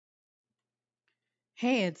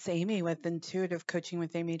Hey, it's Amy with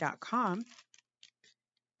intuitivecoachingwithamy.com,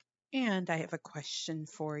 and I have a question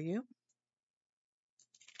for you.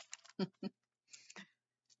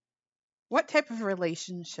 What type of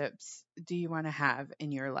relationships do you want to have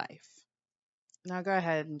in your life? And I'll go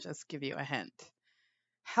ahead and just give you a hint.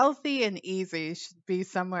 Healthy and easy should be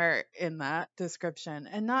somewhere in that description,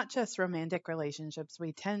 and not just romantic relationships.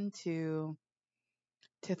 We tend to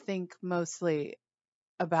think mostly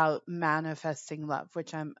about manifesting love,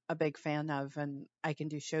 which I'm a big fan of, and I can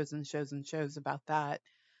do shows and shows and shows about that.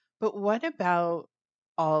 But what about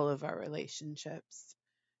all of our relationships?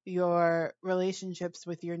 Your relationships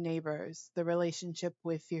with your neighbors, the relationship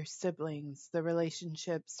with your siblings, the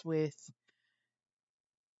relationships with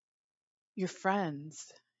your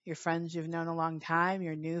friends you've known a long time,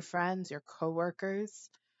 your new friends, your coworkers.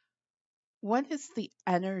 What is the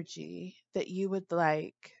energy that you would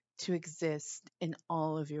like to exist in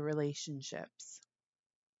all of your relationships?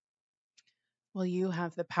 Well, you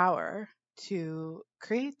have the power to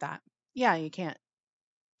create that. Yeah, you can't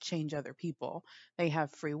change other people. They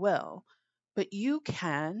have free will. But you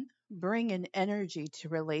can bring an energy to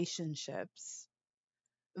relationships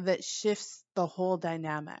that shifts the whole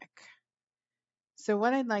dynamic. So,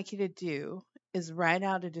 what I'd like you to do is write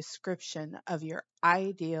out a description of your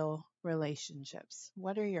ideal relationships.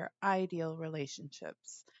 What are your ideal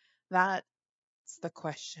relationships? That's the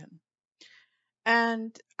question.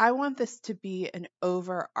 And I want this to be an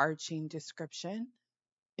overarching description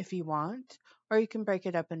if you want, or you can break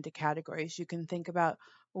it up into categories. You can think about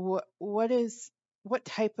what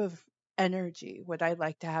type of energy would I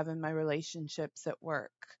like to have in my relationships at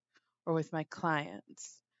work or with my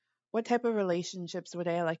clients? What type of relationships would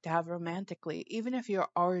I like to have romantically? Even if you're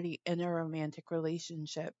already in a romantic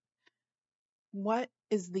relationship, what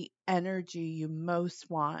is the energy you most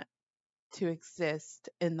want to exist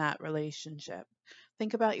in that relationship?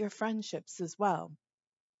 Think about your friendships as well,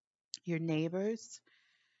 your neighbors,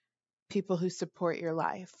 people who support your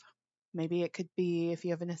life. Maybe it could be if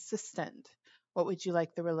you have an assistant, what would you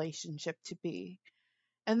like the relationship to be?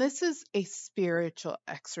 And this is a spiritual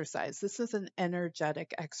exercise. This is an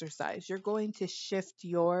energetic exercise. You're going to shift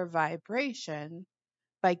your vibration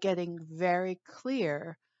by getting very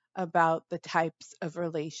clear about the types of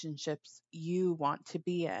relationships you want to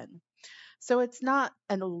be in. So it's not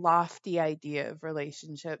a lofty idea of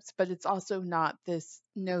relationships, but it's also not this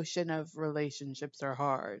notion of relationships are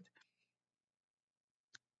hard.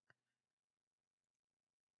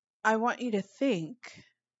 I want you to think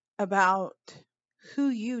about who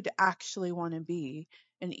you'd actually want to be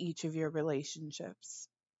in each of your relationships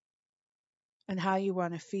and how you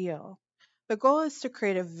want to feel. The goal is to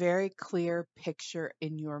create a very clear picture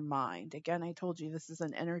in your mind. Again, I told you this is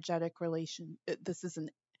an energetic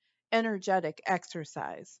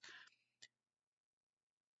exercise.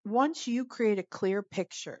 Once you create a clear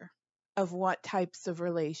picture of what types of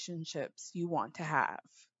relationships you want to have,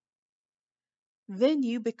 then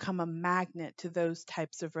you become a magnet to those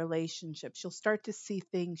types of relationships. You'll start to see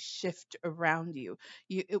things shift around you.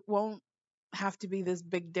 It won't have to be this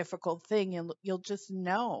big difficult thing. You'll just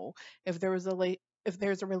know if if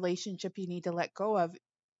there's a relationship you need to let go of,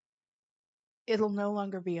 it'll no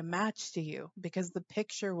longer be a match to you because the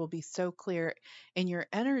picture will be so clear in your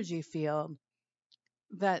energy field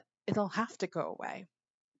that it'll have to go away.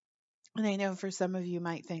 And I know for some of you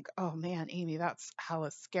might think, "Oh man, Amy, that's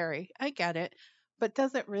hella scary." I get it, but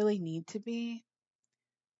does it really need to be?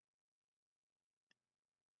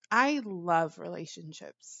 I love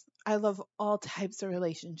relationships. I love all types of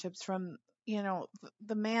relationships from,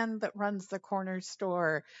 the man that runs the corner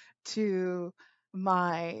store to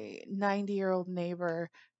my 90-year-old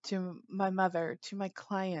neighbor to my mother to my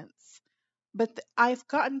clients. But I've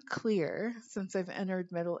gotten clear since I've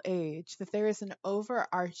entered middle age that there is an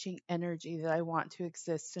overarching energy that I want to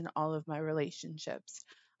exist in all of my relationships.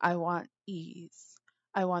 I want ease.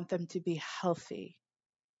 I want them to be healthy.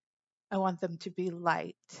 I want them to be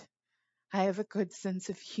light. I have a good sense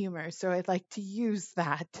of humor, so I'd like to use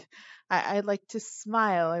that. I like to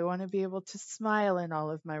smile. I want to be able to smile in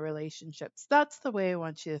all of my relationships. That's the way I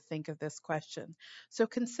want you to think of this question. So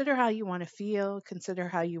consider how you want to feel, consider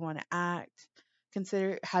how you want to act,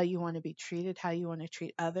 consider how you want to be treated, how you want to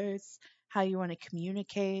treat others, how you want to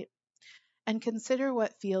communicate, and consider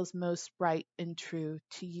what feels most right and true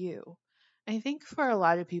to you. I think for a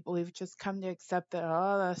lot of people, we've just come to accept that,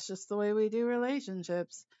 oh, that's just the way we do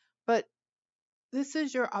relationships. But this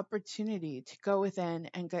is your opportunity to go within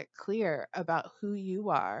and get clear about who you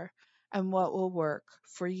are and what will work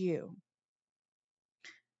for you.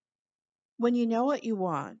 When you know what you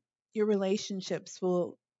want, your relationships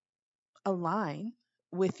will align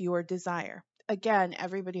with your desire. again,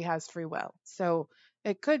 everybody has free will. So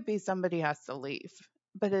it could be somebody has to leave,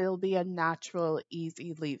 but it'll be a natural,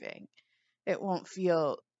 easy leaving. It won't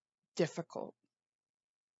feel difficult.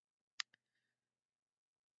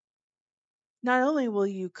 Not only will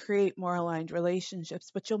you create more aligned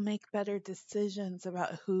relationships, but you'll make better decisions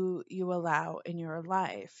about who you allow in your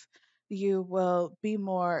life. You will be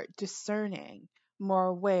more discerning, more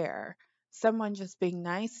aware. Someone just being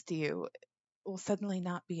nice to you will suddenly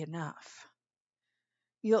not be enough.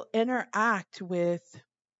 You'll interact with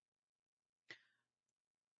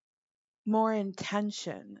more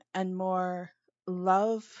intention and more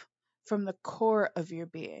love from the core of your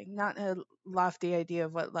being, not a lofty idea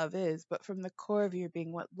of what love is, but from the core of your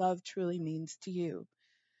being, what love truly means to you.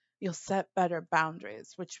 You'll set better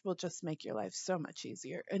boundaries, which will just make your life so much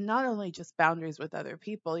easier. And not only just boundaries with other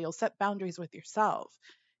people, you'll set boundaries with yourself.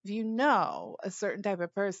 If you know a certain type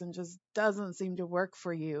of person just doesn't seem to work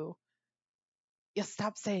for you, you'll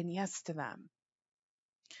stop saying yes to them.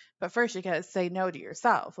 But first, you got to say no to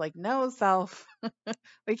yourself. Like, no, self,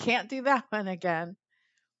 we can't do that one again.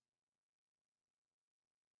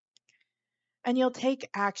 And you'll take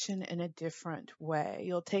action in a different way.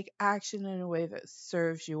 You'll take action in a way that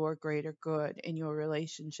serves your greater good in your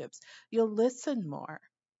relationships. You'll listen more.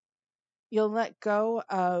 You'll let go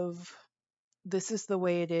of this is the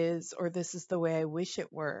way it is or this is the way I wish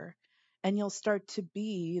it were. And you'll start to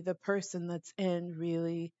be the person that's in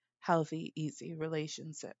really healthy, easy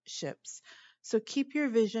relationships. So keep your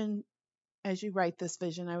vision as you write this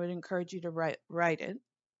vision. I would encourage you to write it.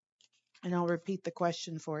 And I'll repeat the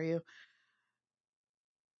question for you.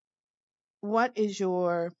 What is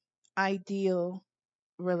your ideal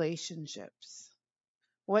relationships?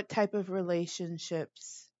 What type of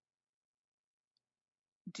relationships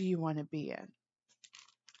do you want to be in?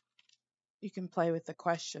 You can play with the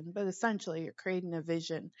question, but essentially you're creating a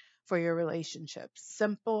vision for your relationships.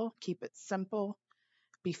 Simple, keep it simple.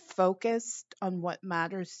 Be focused on what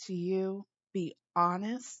matters to you. Be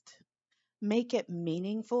honest. Make it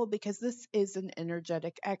meaningful because this is an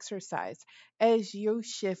energetic exercise. As you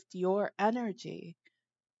shift your energy,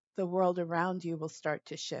 the world around you will start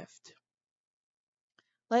to shift.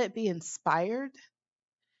 Let it be inspired.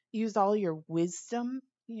 Use all your wisdom.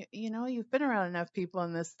 You've been around enough people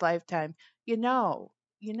in this lifetime. You know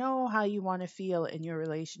how you want to feel in your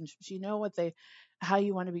relationships. You know how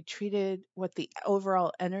you want to be treated, what the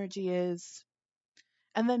overall energy is,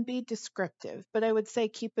 and then be descriptive. But I would say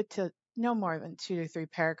keep it to no more than 2 to 3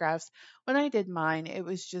 paragraphs. When I did mine, it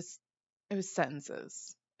was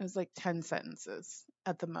sentences. It was like 10 sentences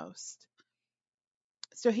at the most.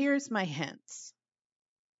 So here's my hints.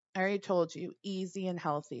 I already told you easy and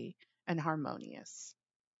healthy and harmonious.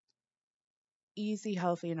 Easy,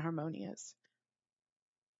 healthy, and harmonious.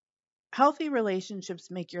 Healthy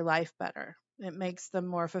relationships make your life better. It makes them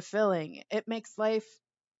more fulfilling. It makes life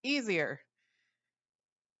easier.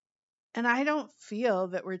 And I don't feel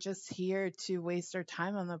that we're just here to waste our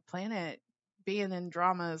time on the planet being in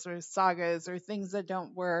dramas or sagas or things that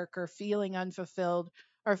don't work or feeling unfulfilled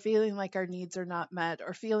or feeling like our needs are not met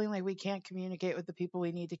or feeling like we can't communicate with the people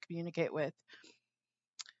we need to communicate with.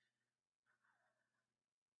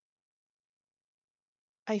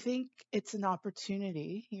 I think it's an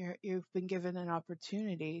opportunity. You've been given an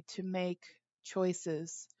opportunity to make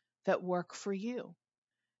choices that work for you.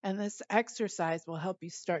 And this exercise will help you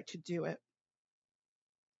start to do it.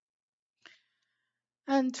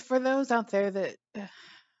 And for those out there that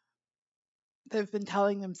they've been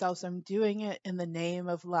telling themselves, I'm doing it in the name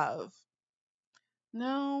of love.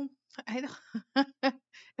 No, I don't.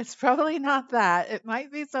 It's probably not that. It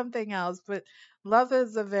might be something else, but love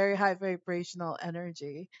is a very high vibrational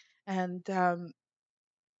energy. And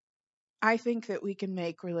I think that we can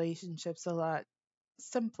make relationships a lot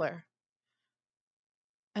simpler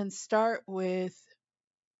and start with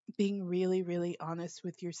being really, really honest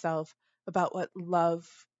with yourself about what love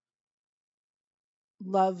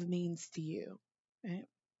means to you. Right?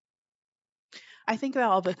 I think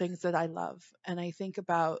about all the things that I love, and I think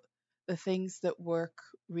about the things that work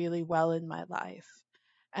really well in my life.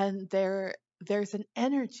 And there's an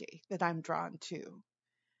energy that I'm drawn to.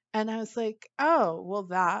 And I was like, oh, well,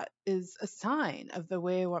 that is a sign of the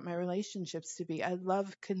way I want my relationships to be. I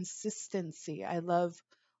love consistency. I love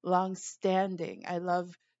long standing. I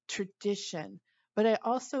love tradition. But I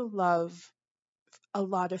also love a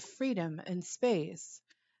lot of freedom and space.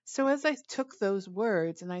 So as I took those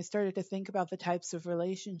words and I started to think about the types of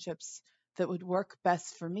relationships that would work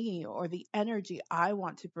best for me or the energy I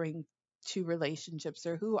want to bring to relationships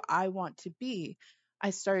or who I want to be, I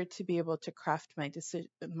started to be able to craft my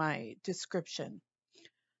description.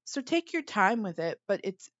 So take your time with it, but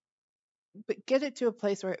but get it to a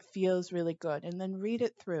place where it feels really good, and then read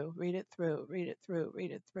it through, read it through, read it through,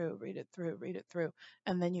 read it through, read it through, read it through,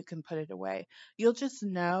 and then you can put it away. You'll just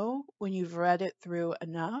know when you've read it through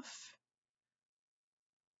enough,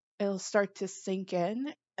 it'll start to sink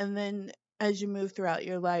in, and then as you move throughout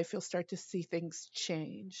your life, you'll start to see things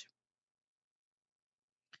change.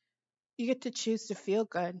 You get to choose to feel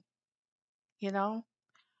good, you know?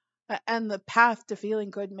 And the path to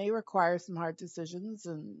feeling good may require some hard decisions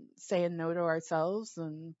and saying no to ourselves,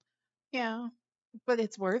 and yeah, but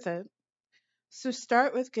it's worth it. So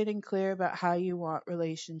start with getting clear about how you want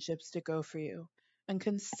relationships to go for you. And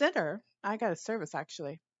consider, I got a service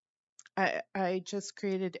actually. I just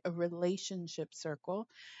created a relationship circle,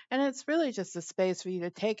 and it's really just a space for you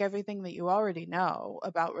to take everything that you already know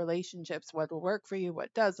about relationships, what will work for you,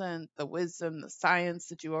 what doesn't, the wisdom, the science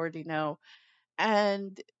that you already know,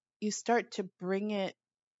 and you start to bring it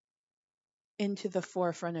into the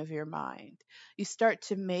forefront of your mind. You start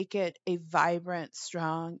to make it a vibrant,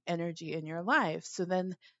 strong energy in your life. So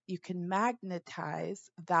then you can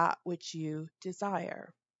magnetize that which you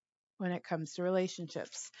desire when it comes to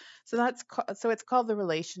relationships. So so it's called the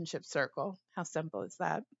relationship circle. How simple is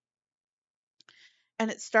that?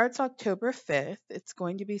 And it starts October 5th. It's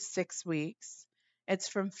going to be 6 weeks. It's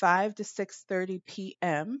from 5 to 6:30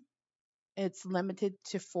 p.m. It's limited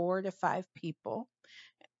to 4 to 5 people,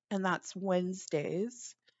 and that's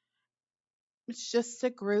Wednesdays. It's just a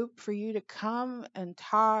group for you to come and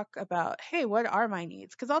talk about, hey, what are my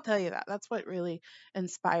needs? Because I'll tell you that. That's what really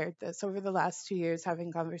inspired this. Over the last 2 years,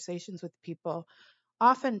 having conversations with people,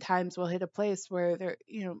 oftentimes we'll hit a place where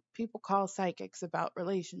people call psychics about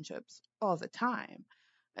relationships all the time.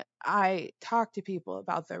 I talk to people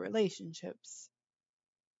about their relationships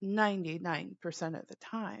 99% of the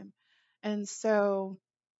time. And so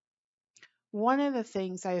one of the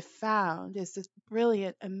things I found is this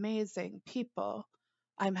brilliant, amazing people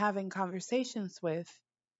I'm having conversations with,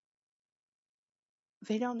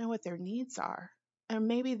 they don't know what their needs are. Or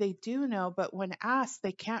maybe they do know, but when asked,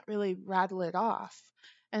 they can't really rattle it off.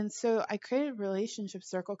 And so I created a relationship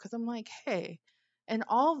circle because I'm like, hey, and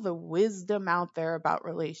all the wisdom out there about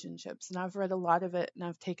relationships, and I've read a lot of it and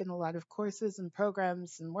I've taken a lot of courses and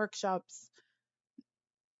programs and workshops,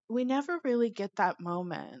 we never really get that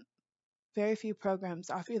moment. Very few programs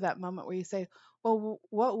offer you that moment where you say, well,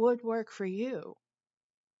 what would work for you?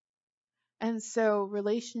 And so,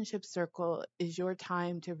 Relationship Circle is your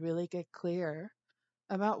time to really get clear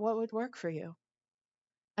about what would work for you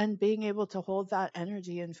and being able to hold that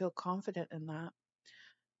energy and feel confident in that.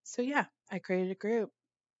 So, yeah, I created a group.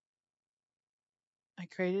 I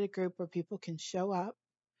created a group where people can show up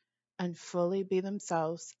and fully be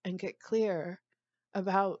themselves and get clear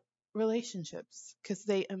about relationships because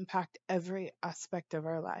they impact every aspect of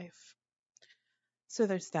our life. So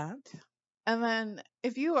there's that. And then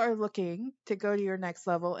if you are looking to go to your next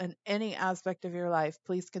level in any aspect of your life,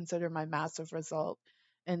 please consider my massive result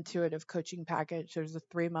intuitive coaching package. There's a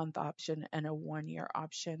 3-month option and a 1-year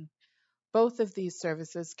option. Both of these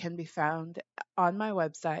services can be found on my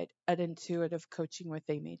website at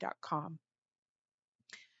intuitivecoachingwithamy.com.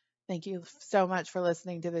 Thank you so much for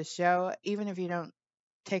listening to this show. Even if you don't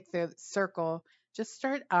take the circle, just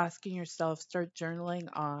start asking yourself, start journaling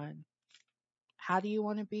on, how do you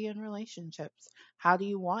want to be in relationships? How do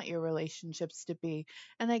you want your relationships to be?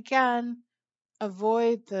 And again,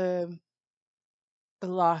 avoid the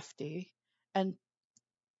lofty and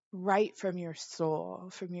write from your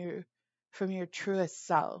soul, from your truest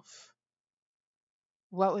self.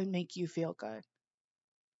 What would make you feel good?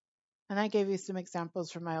 And I gave you some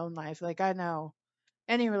examples from my own life. Like I know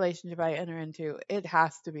any relationship I enter into, it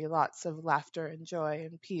has to be lots of laughter and joy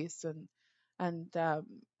and peace, and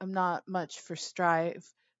I'm not much for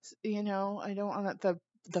strife. I don't want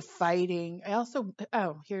the fighting. I also,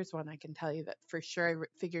 oh, here's one I can tell you that for sure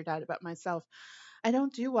figured out about myself. I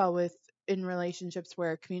don't do well with in relationships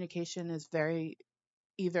where communication is very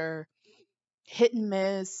either hit and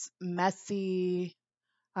miss, messy,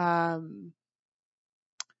 um,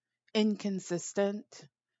 inconsistent.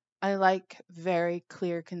 I like very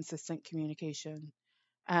clear, consistent communication.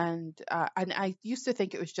 And I used to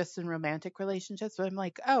think it was just in romantic relationships, but I'm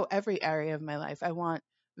like, oh, every area of my life, I want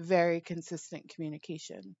very consistent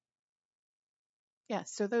communication. Yeah,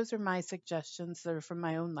 so those are my suggestions that are from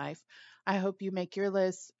my own life. I hope you make your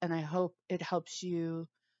list, and I hope it helps you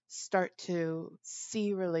start to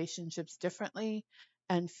see relationships differently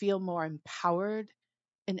and feel more empowered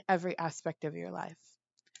in every aspect of your life.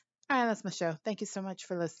 All right, that's my show. Thank you so much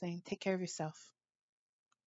for listening. Take care of yourself.